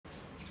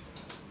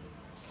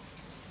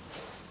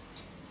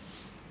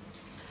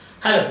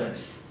Hello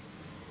friends.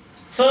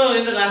 So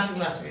in the last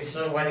class we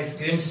saw what is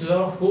Grimm's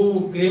law,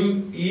 who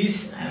Grimm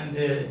is and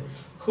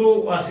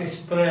who was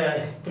his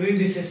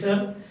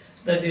predecessor,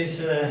 that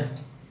is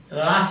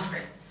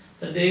Rask,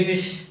 the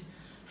Danish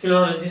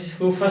philologist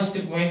who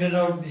first pointed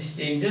out these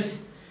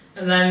changes.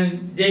 And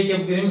then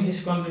Jacob Grimm,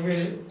 his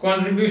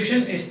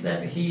contribution is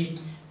that he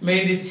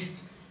made it,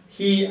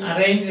 he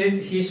arranged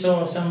it, he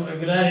saw some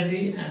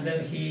regularity and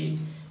then he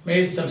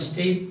made some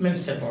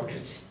statements about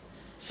it.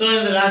 So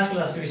in the last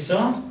class we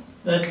saw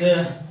that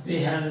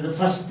we had the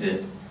first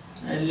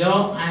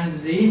law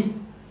and the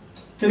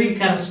three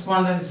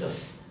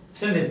correspondences,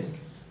 isn't it?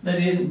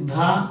 That is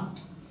dha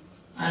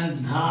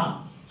and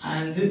dha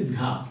and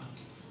gha.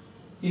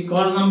 We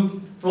call them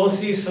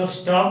plosives or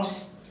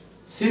stops.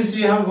 Since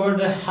you have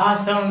got a ha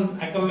sound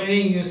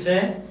accompanying, you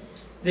say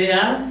they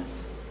are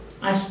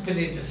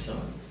aspirated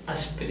sound,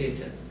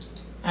 aspirated.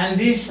 And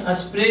these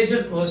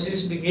aspirated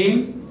plosives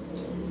became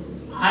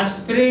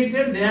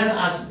aspirated, they are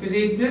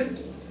aspirated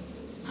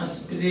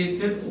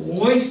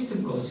voiced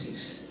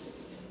plosives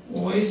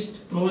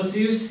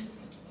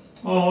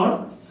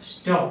or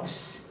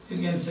stops. You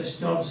can say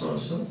stops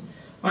also.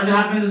 What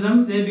happened to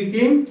them? They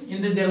became,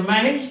 in the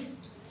Germanic,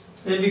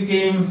 they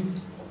became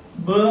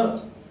b,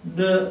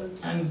 d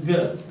and g.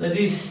 That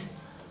is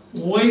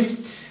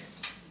voiced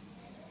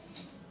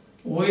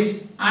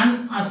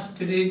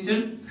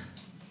unaspirated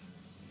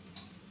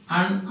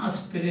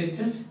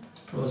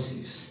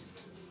plosives.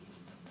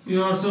 We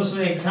also saw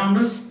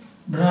examples.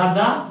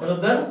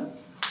 Brother,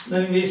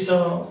 then we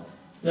saw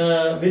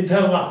the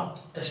Vidhava.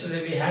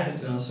 Yesterday we had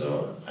it now,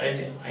 so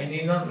I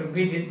need not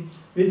repeat it.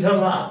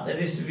 Vidhava, that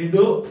is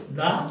widow,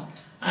 da,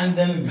 and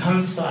then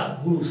Ghamsa,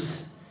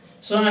 goose.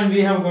 So, and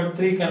we have got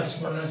three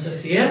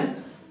correspondences here.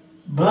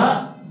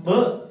 Ba, b,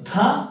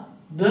 dha,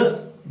 d,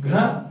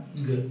 gha,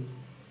 g.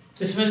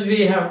 This much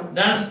we have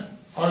done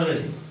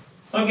already.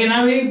 Okay,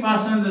 now we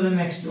pass on to the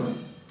next one.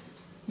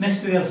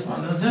 Next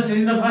correspondences.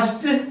 In the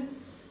first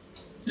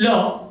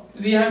law,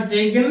 we have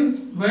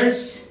taken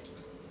words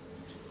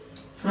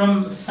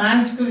from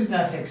Sanskrit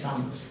as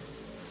examples.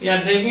 We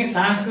are taking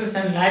Sanskrit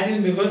and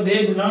Latin because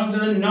they belong to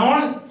the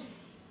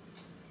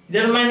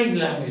non-Germanic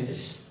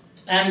languages,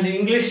 and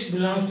English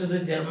belongs to the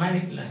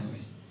Germanic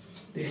language.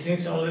 These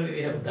things already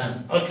we have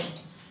done. Okay.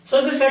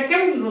 So the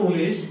second rule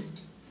is,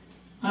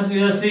 as we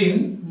have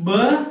seen, b,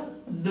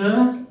 d,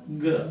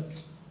 g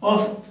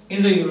of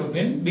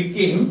Indo-European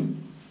became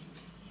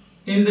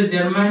in the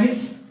Germanic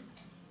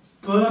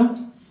p,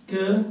 t,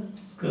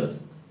 k.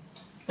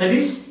 That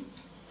is,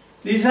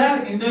 these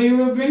are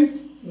Indo-European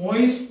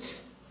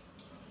voiced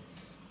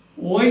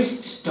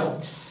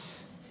stops.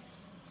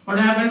 What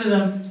happened to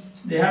them?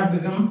 They have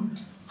become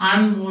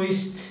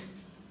unvoiced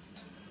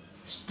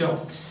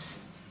stops.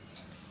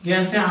 You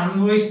can say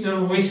unvoiced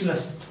or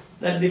voiceless.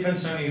 That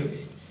depends on you.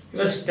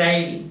 Your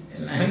style.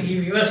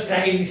 If your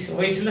style is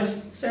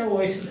voiceless, say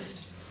voiceless.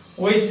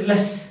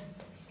 Voiceless.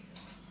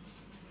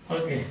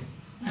 Okay.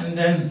 And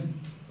then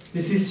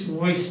this is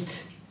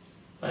voiced.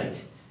 Right.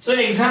 So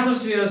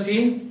examples we have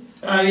seen.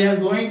 We are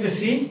going to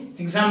see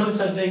examples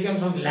are taken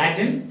from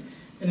Latin.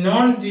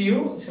 Known to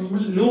you, simple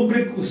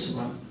lubricus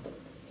one.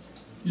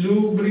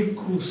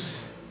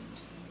 Lubricus.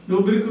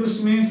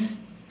 Lubricus means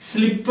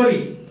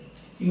slippery.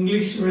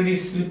 English word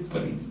is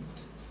slippery.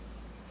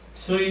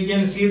 So you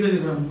can see the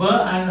difference. B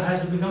and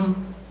has become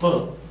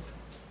P.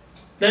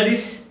 That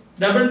is,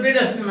 double P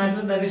doesn't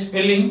matter, that is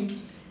spelling.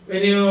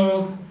 When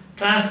you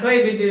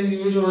transcribe it,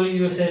 you will only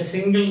use a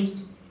single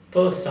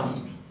P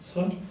sound.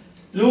 So,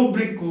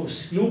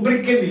 lubricus,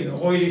 lubricant, you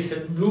know, oil is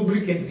a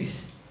lubricant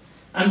is.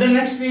 And the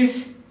next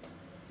is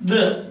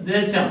the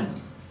decham.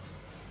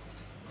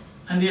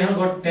 And you have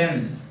got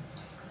 10.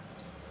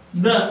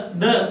 The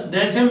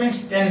decham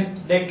is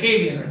 10,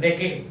 decade, you know,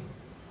 decade.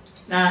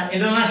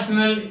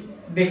 International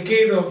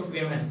Decade of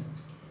Women,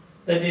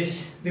 that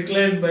is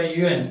declared by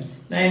UN,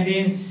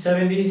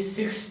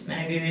 1976,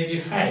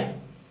 1985.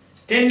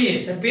 10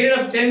 years, a period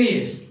of 10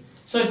 years.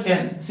 So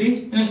 10,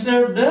 see,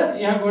 instead of the,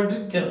 you have got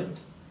to tell.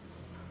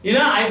 You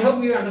know, I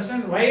hope you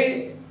understand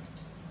why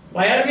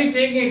are we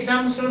taking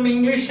examples from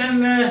English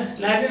and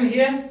Latin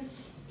here?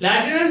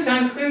 Latin and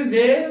Sanskrit,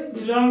 they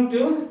belong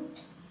to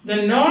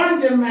the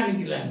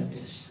non-Germanic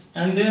languages,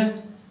 and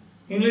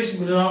English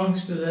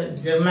belongs to the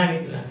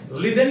Germanic language.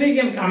 Only then we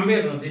can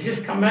compare. No? This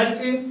is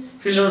comparative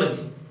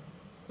philology.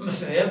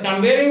 Understand? You are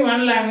comparing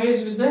one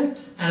language with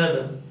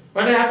another.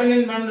 What happened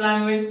in one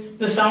language,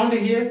 the sound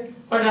here,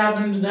 what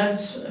happened to that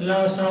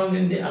sound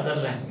in the other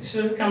language. So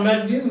it's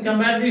comparative.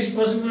 Comparative is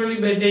possible only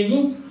by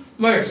taking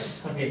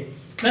words. Okay.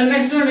 The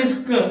next one is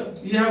k.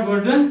 You have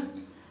got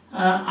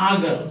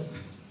agar.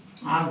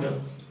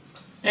 Agar.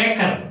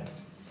 Acre.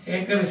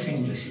 Acre is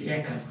English.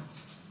 Acre.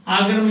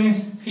 Agar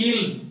means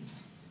field.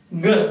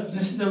 G.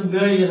 Instead of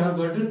G, you have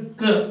got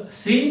k.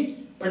 See,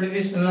 but it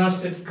is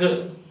pronounced as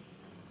k.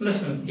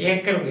 Listen,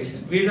 acre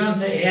we don't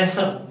say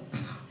acer.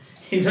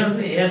 We don't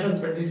say acer,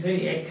 but we say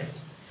acre.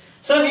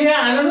 So here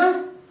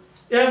another,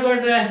 you have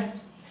got a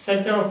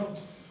set of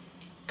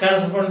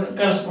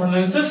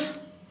correspondences.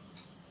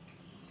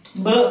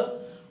 B,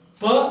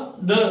 per,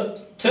 the,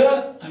 t,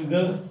 and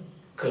g,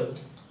 k.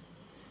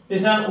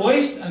 These are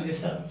voiced and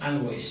these are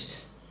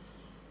unvoiced.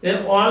 They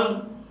are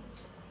all,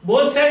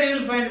 both sides you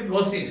will find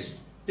plosives.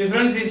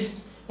 Difference is,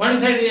 one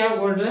side you have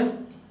got the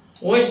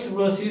voiced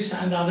plosives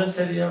and the other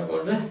side you have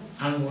got the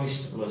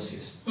unvoiced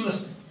plosives.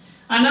 Understand?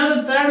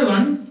 Another third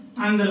one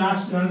and the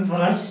last one for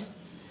us,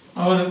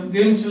 our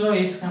GIRMM'S law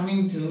is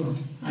coming to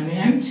an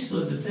end,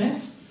 so to say.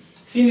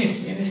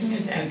 Finish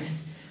means end.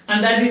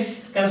 And that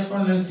is,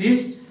 correspondence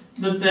is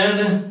the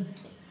third,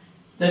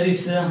 that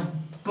is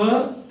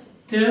per,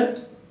 t,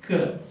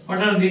 k.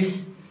 What are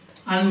these?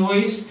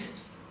 Unvoiced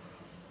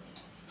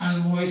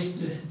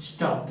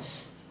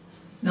stops.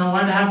 Now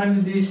what happened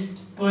to these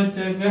per,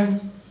 t, k?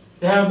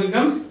 They have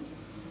become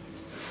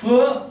f,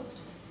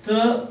 t,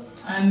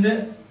 and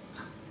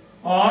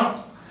or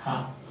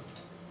ha.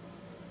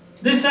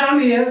 This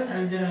sound here,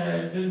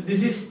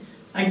 this is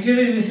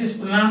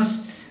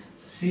pronounced,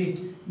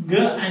 see, g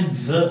and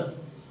z.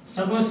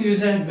 Suppose you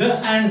say g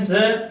and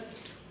z,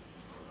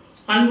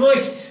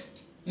 unvoiced.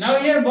 Now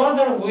here both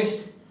are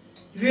voiced.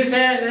 If you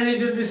say, then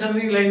it will be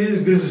something like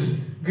this,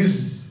 giz,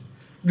 giz,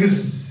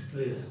 giz.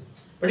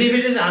 But if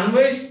it is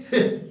unvoiced,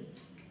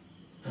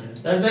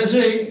 that's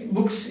why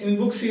in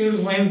books you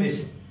will find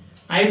this.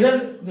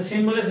 Either the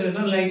symbol is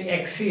written like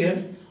X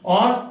here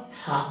or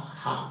ha.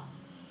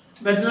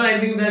 Better, I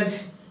think that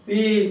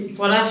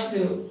for us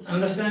to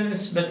understand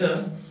it's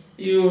better,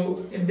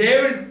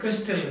 David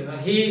Crystal,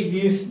 he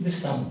gives this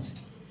sound.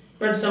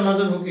 But some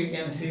other book you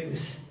can see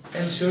this.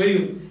 I will show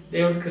you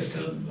David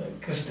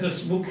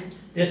Crystal's book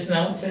just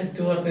now, say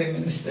 2 or 3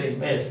 minutes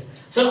time. Yes.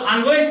 So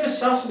unvoiced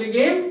stops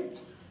became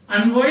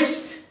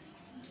unvoiced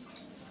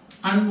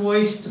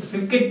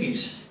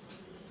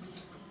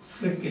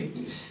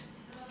fricatives.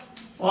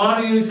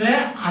 Or you say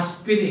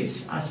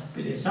aspirates.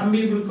 Some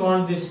people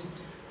call these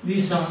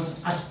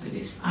sounds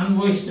aspirates,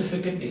 unvoiced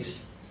fricatives.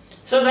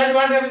 So that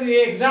what happens,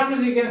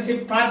 examples you can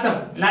see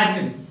pater,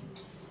 Latin.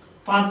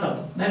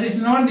 Pater. That is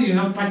not,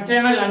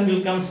 paternal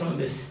angle comes from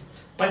this.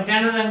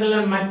 Paternal angle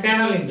and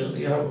maternal angle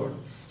you have got.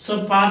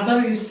 So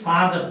pater is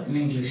father in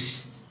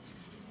English.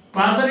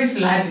 Pater is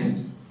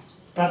Latin.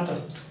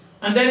 Pater.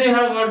 And then you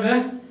have got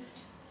the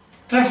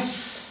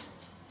truss.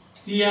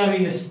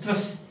 T-R-E-S,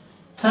 truss.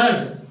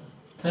 Third.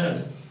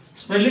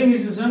 Spelling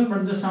is this one,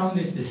 but the sound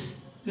is this.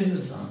 This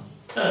is the sound.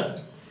 Third.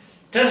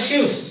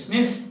 Tertius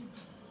means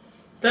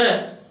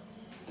third.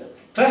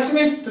 Truss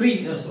means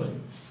 3. Sorry.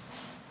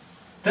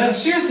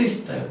 Tertius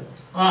is third.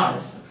 But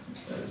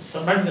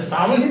the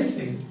sound is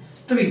 3.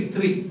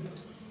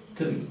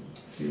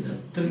 See that?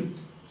 3.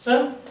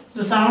 So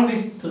the sound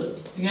is third.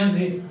 You can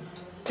see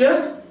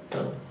third.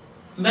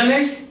 And the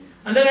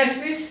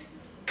next is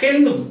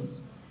centum.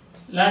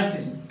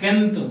 Latin.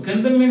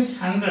 Centum means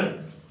 100.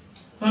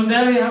 From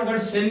there we have got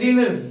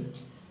centenary.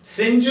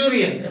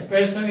 Centurion, a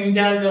person in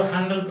charge of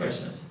 100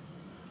 persons.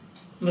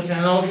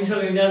 An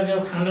officer in charge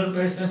of 100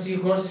 persons, you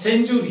got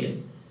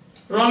centurion.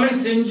 Roman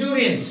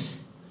centurions.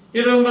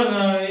 You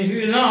remember, if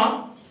you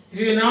know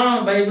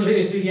Bible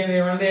history,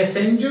 one day a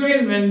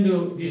centurion went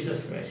to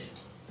Jesus Christ.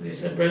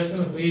 This is a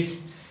person who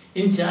is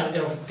in charge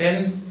of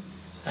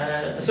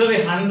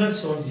 100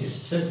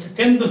 soldiers. So it's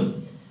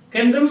centum,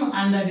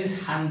 and that is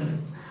 100.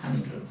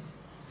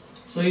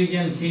 So you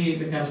can see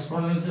the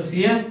correspondences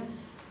here.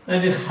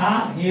 That is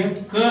ha here,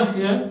 k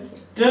here,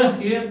 t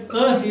here,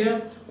 t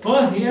here,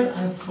 per here,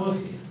 and for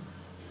here.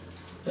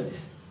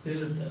 This is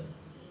the.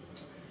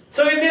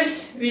 So with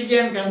this we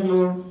can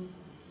conclude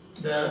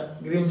the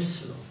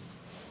GIRMM'S law.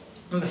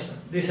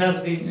 Understand? These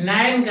are the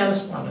 9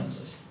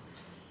 correspondences.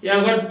 You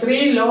have got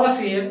 3 laws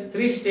here,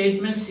 3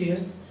 statements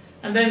here,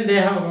 and then they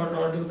have got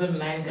altogether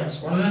 9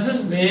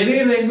 correspondences,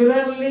 very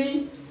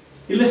regularly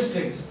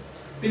illustrated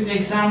with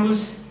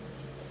examples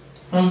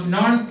from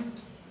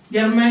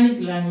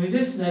non-Germanic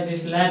languages, that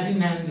is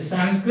Latin and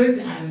Sanskrit,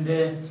 and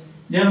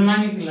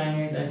Germanic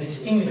language, that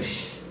is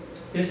English.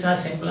 It's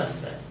as simple as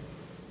that.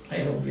 I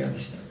hope you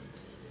understand.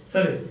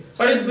 Sorry.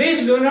 But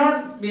please do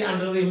not be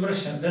under the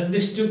impression that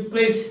this took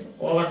place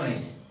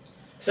overnight.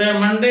 So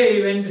Monday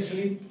he went to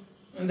sleep,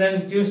 and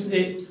then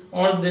Tuesday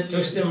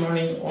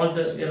morning, all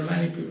the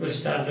Germanic people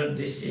started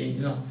this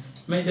change. It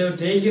might have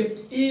taken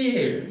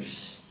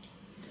years,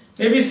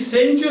 maybe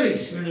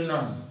centuries, we do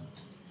not know.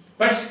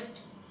 But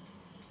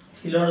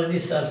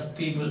philologists are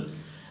people,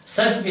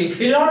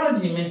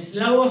 philology means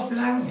love of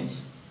language.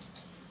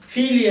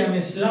 Philia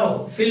means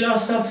love.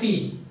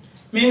 Philosophy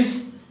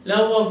means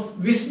love of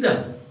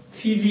wisdom.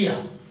 Philia.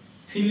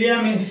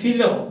 Philia means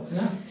philo.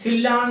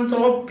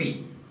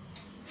 Philanthropy.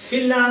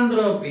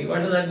 Philanthropy.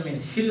 What does that mean?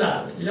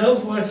 Phila.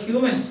 Love for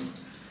humans.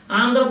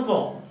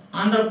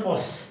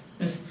 Anthropos.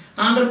 Means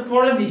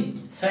anthropology.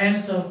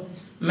 Science of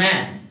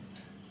man.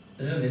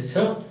 Isn't it?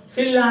 So,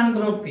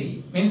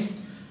 philanthropy means,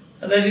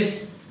 that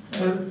is,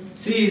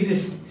 see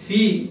this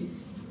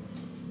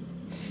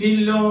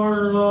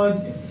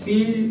philology.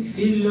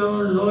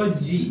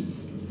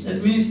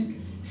 That means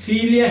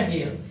philia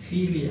here.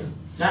 Philia.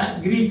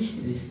 Greek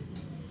this.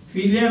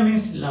 Philia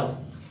means love.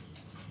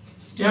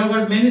 You have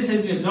got many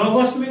sentences.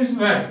 Logos means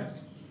word.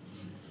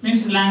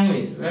 means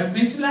language. Verb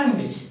means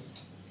language.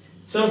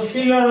 So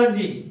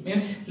philology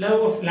means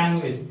love of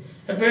language.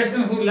 A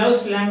person who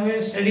loves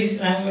language, studies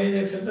language,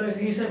 etc.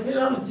 he is a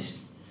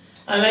philologist.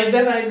 And like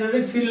that I told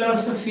you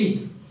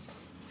philosophy.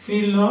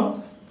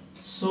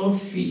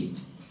 Philosophy.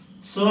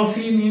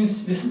 Sophie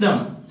means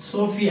wisdom.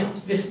 Sophia,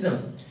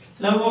 wisdom.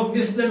 Love of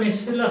wisdom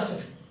is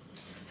philosophy.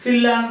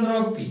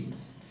 Philanthropy.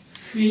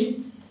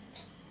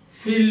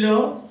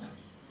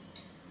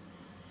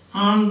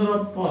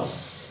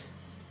 Anthropos.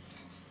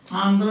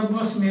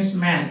 Anthropos means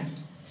man.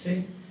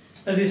 See,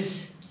 that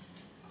is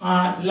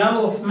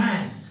love of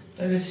man.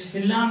 That is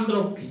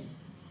philanthropy.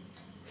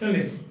 Isn't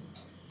it?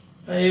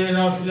 You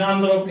know,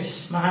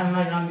 philanthropist,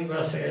 Mahatma Gandhi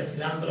was a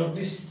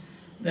philanthropist.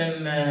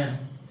 Then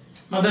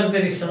Mother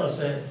Teresa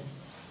was a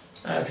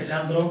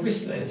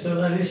philanthropist. So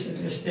that is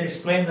just to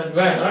explain that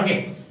word.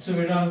 Okay. So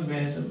we don't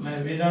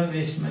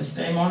waste much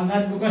time on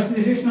that because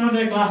this is not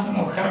a class on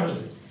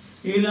vocabulary.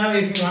 You will have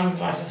if you want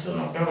classes on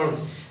vocabulary.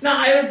 Now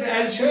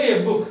I will show you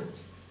a book.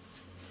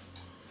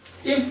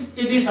 If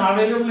it is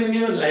available in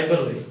your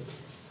library,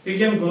 you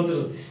can go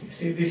through this.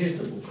 See, this is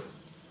the book.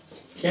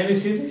 Can you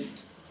see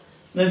this?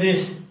 That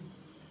is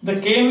the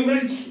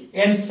Cambridge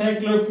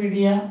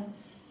Encyclopedia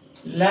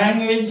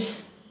Language,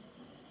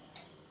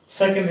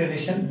 2nd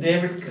edition,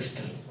 David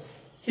Crystal.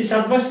 He is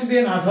supposed to be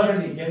an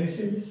authority. Can you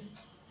see this?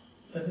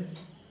 That is,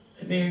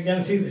 I think you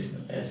can see this.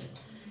 Yes.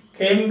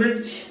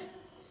 Cambridge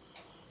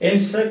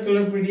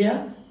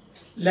Encyclopedia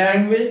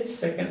Language,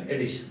 2nd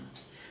edition.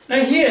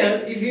 Now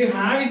here, if you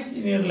have it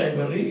in your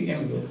library, you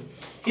can go.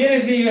 Here you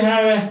see you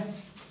have a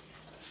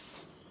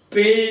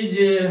page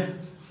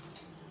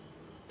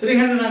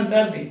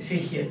 330. See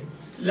here.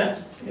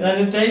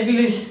 The title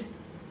is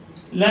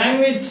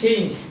Language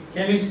Change.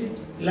 Can you see?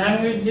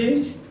 Language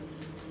Change.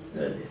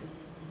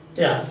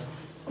 Yeah.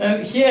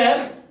 And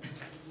here,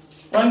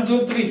 1,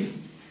 2, 3.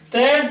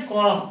 Third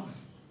column.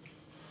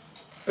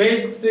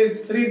 Page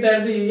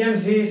 330, you can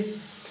see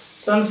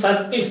some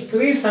circles.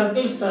 3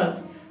 circles are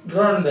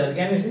drawn there.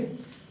 Can you see?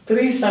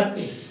 3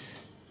 circles.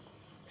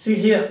 See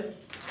here.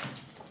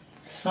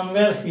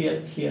 Somewhere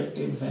here you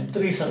will find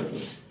 3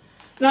 circles.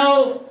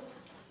 Now,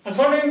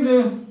 according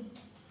to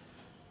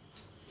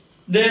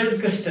David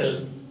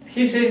Crystal,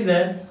 he says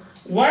that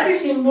what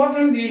is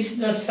important is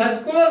the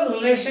circular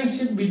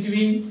relationship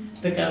between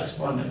the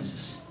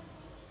correspondences.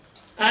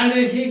 And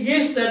he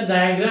gives that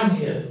diagram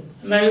here.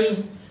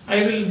 And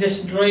I will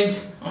just draw it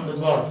on the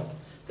board.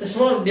 Just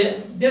for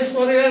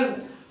your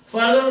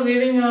further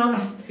reading, or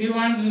if you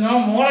want to know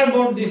more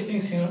about these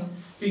things,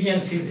 you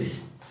can see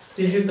this.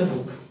 This is the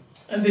book.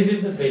 And this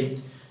is the page.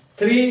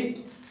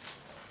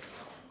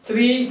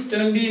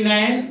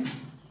 329,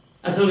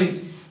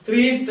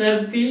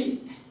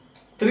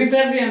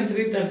 330 and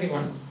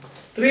 331.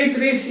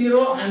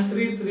 330 and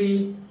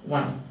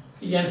 331.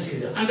 You can see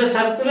that. And the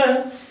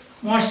circular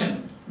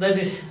motion, that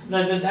is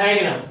the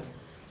diagram.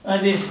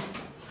 That is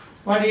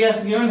what he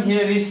has given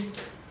here is,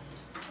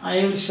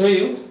 I will show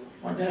you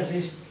what has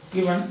he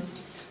given.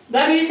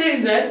 That he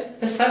says that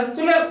the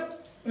circular,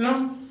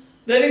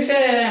 there is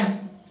a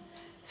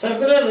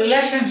circular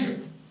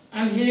relationship,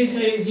 and he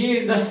says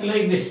he does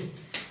like this.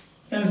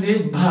 You can see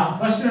ba.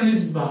 First one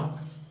is ba.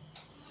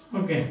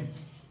 Okay.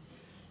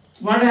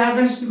 What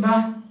happens to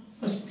ba?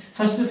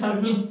 First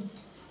circle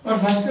or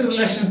first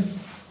relation?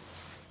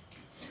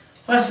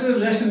 First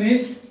relation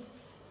is,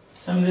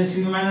 sometimes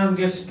you might not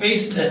get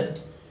space there.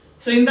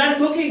 So in that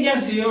book you can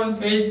see on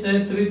page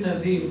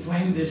 330 you will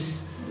find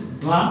this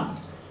ba.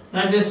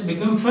 That has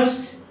become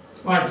first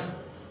what?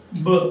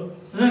 B.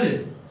 Isn't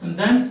it? And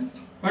then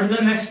what is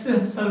the next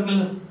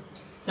circle?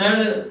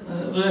 Third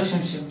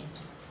relationship.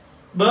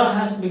 B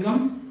has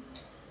become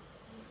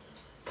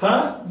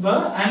pa, b,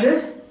 and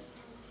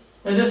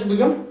it has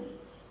become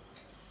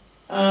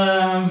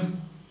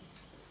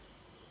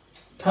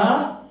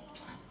pa.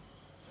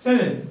 Isn't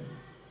it?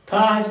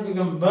 Pa has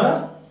become b,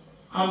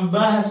 and b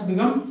has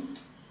become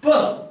p.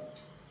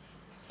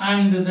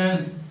 And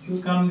then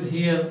you come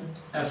here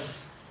f.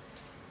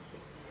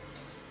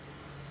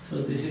 So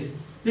this is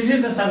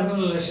the circle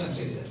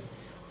relationship.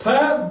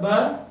 Pa,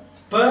 ba,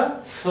 pa,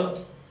 f.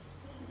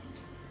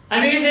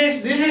 And he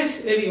says this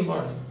is very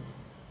important.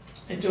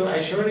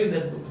 I showed you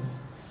that book.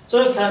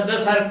 So the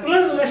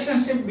circular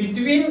relationship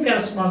between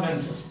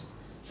correspondences.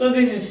 So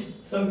this is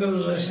circular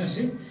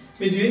relationship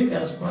between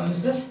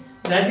correspondences.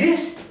 That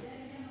is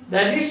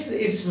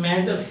its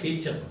major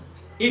feature.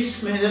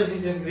 Its major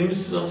feature,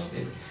 Grimm's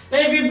philosophy. Now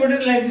if you put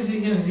it like this,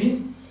 you can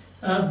see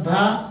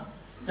ba,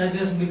 that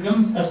has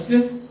become first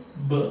is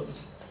b,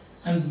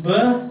 and b,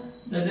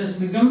 that has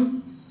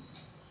become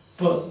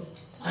p,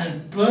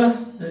 and p,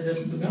 that has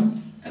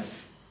become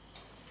f.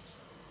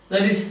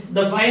 That is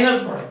the final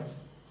product.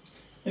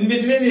 In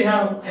between we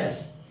have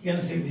s. You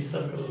can see the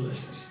circular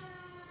relationship.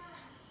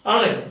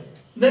 Alright.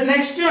 The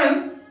next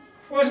one,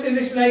 of course, it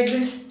is like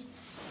this.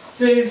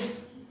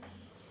 Says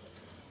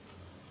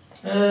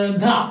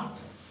dha.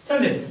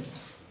 Isn't it?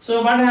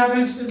 So what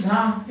happens to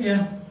dha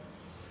here?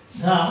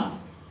 Dha,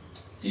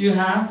 you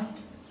have,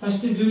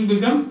 first it will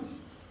become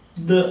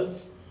d,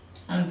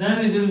 and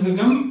then it will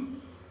become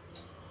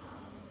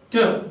t,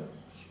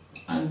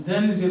 and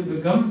then it will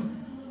become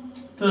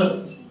th.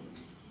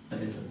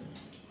 That is it.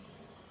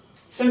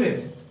 Isn't it?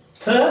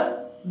 Th,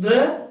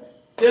 the,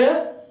 t,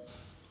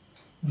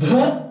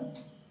 the,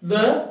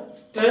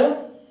 t,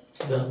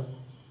 the.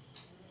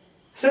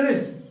 Isn't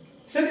it?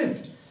 Isn't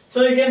it?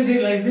 So you can see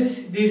like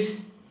this.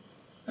 This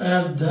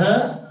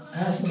the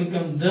has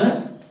become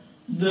the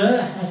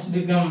has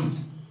become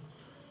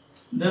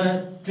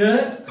the t,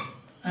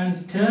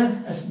 and t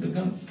has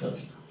become th.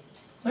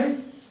 Right?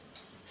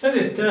 So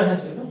the t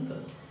has become th.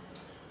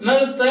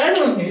 Now the third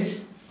one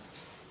is,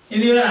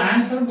 in your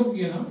answer book,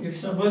 if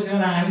suppose you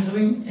are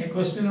answering a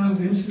question on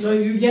Grimm's law,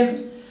 you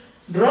can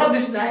draw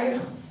this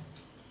diagram.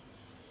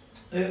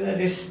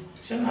 That is,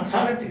 it's an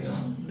authority,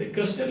 The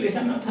crystal is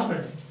an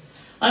authority.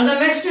 And the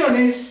next one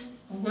is,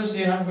 of course,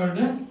 you have got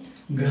the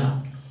ga.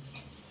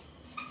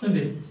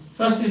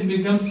 First it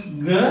becomes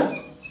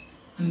ga,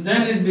 and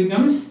then it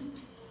becomes,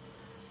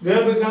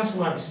 ga becomes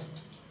what?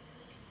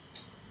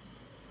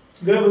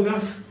 Ga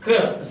becomes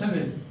ka, isn't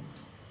it?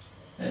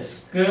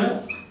 Yes,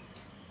 ka,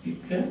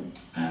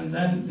 and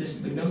then this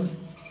becomes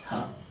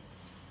ha.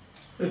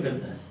 Look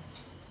at that.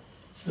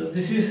 So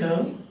this is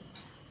how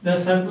the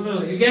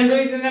circular, you can do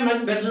it in a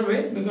much better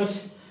way,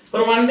 because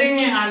for one thing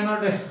I am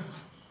not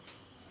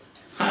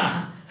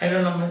I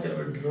don't know much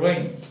about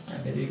drawing. I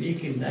am very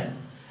weak in that.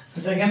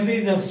 And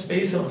secondly, the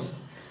space also.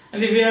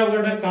 And if you have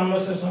got a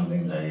canvas or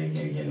something,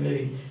 you can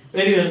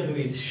very well do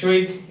it. Show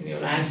it in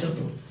your answer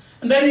book.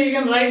 And then you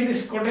can write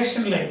this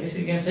quotation like this.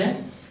 You can say,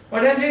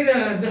 what is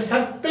it? The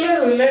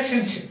circular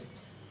relationship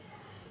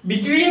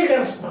between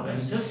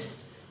correspondences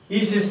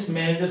is its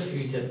major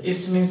feature.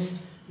 It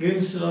means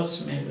Grimm's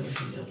law's major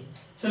feature.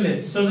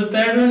 So the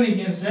third one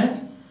you can say,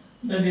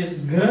 that is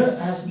ga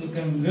has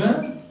become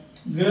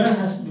ga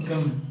has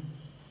become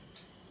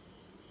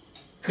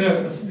ka,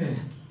 isn't it?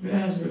 Ga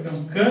has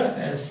become ka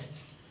as,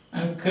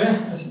 and ka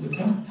has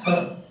become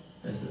ha.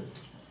 That's it.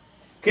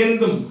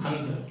 Kendum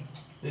handa.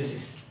 This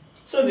is.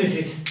 So this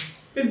is.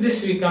 With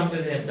this we come to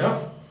the end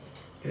of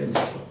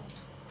Grimm's law.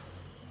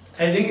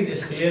 I think it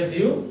is clear to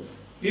you.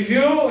 If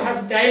you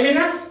have time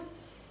enough,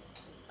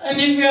 and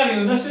if you are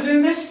interested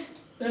in this,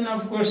 then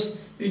of course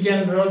you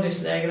can draw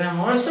this diagram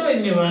also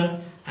in your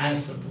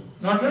answer book.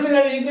 Not only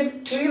that, you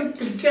get clear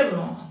picture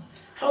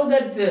how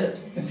that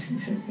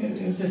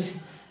is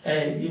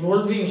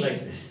evolving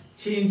like this,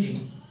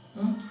 changing.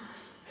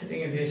 I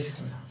think it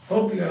is.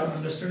 Hope you have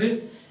understood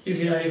it.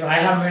 If I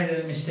have made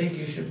a mistake,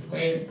 you should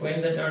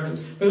point that out.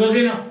 Because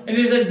it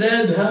is a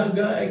da,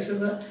 ga,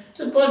 etc.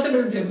 The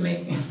possibility of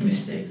making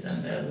mistakes,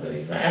 and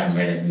if I have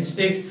made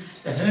mistakes,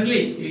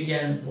 definitely you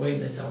can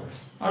point that out.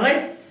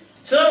 Alright?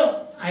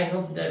 So, I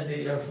hope that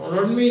you have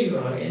followed me, you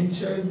have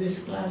enjoyed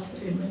this class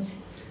very much,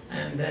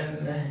 and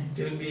then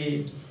it will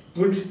be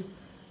good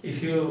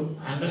if you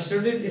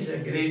understood it. It's a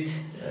great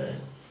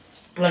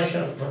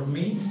pleasure for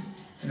me,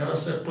 and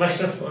also a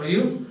pleasure for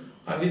you.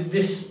 With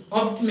this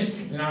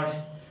optimistic note,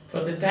 for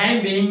the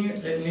time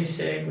being, let me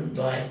say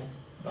goodbye.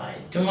 Bye.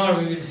 Tomorrow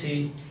we will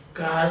see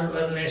Karl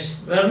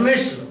Werner's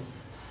law.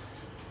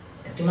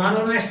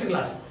 Tomorrow next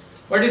class.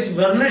 What is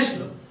Werner's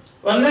law?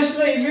 Werner's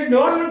law, if you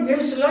don't know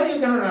Grimm's law, you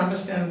cannot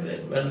understand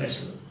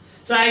Werner's law.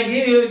 So I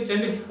give you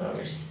 24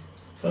 hours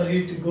for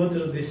you to go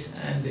through this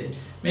and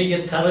make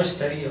a thorough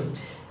study of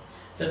this.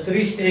 The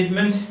 3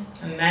 statements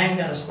and 9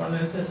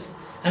 correspondences,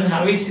 and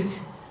how is it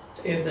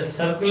in the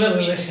circular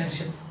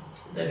relationship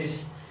that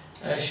is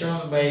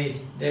shown by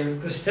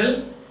David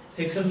Crystal,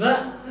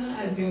 etc.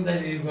 I think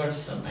that you got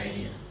some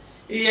idea.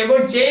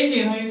 About change,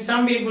 in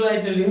some people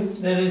I tell you,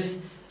 there is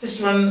just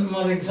one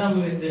more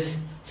example is this.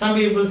 Some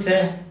people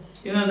say,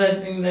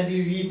 that thing that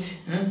you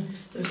eat,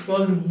 it's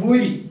called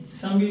buri.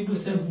 Some people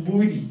say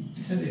buri,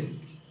 isn't it?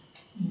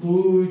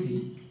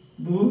 Buri.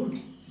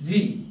 Buri.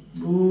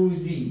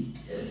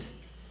 Yes.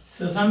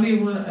 So some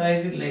people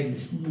write it like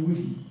this,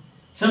 buri.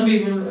 Some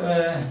people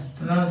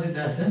pronounce it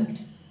as a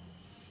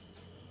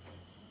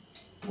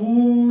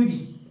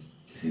puri.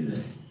 See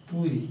that?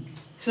 Puri.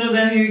 So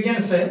then you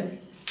can say,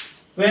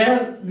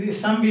 where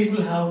some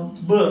people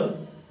have b,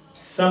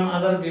 some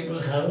other people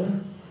have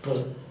p.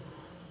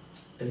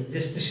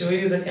 Just to show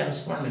you the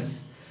correspondence.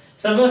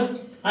 Suppose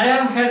I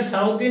have heard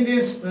South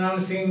Indians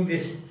pronouncing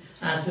this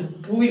as a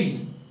puri,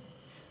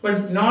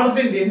 but North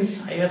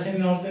Indians, I was in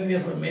North India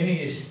for many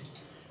years.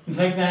 In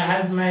fact, I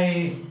had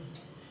my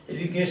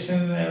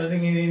education,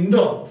 everything in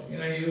Indore.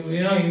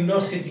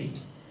 Indore city.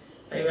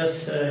 I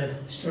was a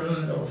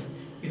student of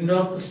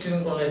Indore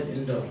Christian College,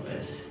 Indore.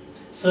 Yes.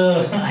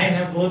 So I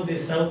have both the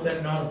South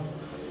and North.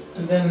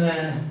 And then,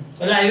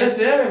 I was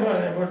there for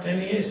about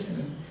 10 years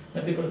in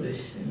Mathew,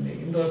 in the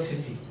Indore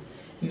city.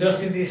 Indore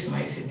city is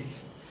my city.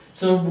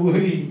 So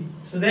Buri.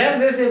 So there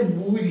they say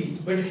Buri,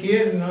 but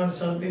here in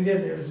South India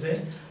they will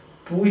say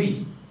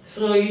Puri.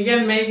 So you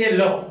can make a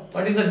law.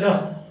 What is the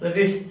law? That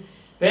is,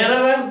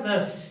 wherever the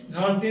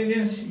North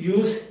Indians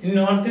use, in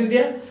North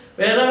India,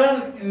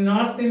 wherever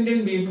North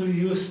Indian people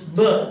use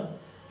b,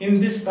 in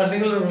this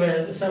particular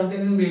word, South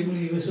Indian people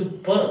use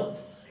p.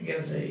 You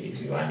can say,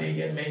 if you want, you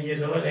can make a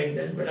row like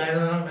that, but I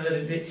don't know whether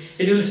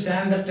it will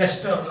stand the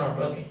test or not.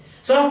 Okay.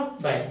 So,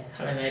 bye.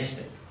 Have a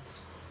nice day.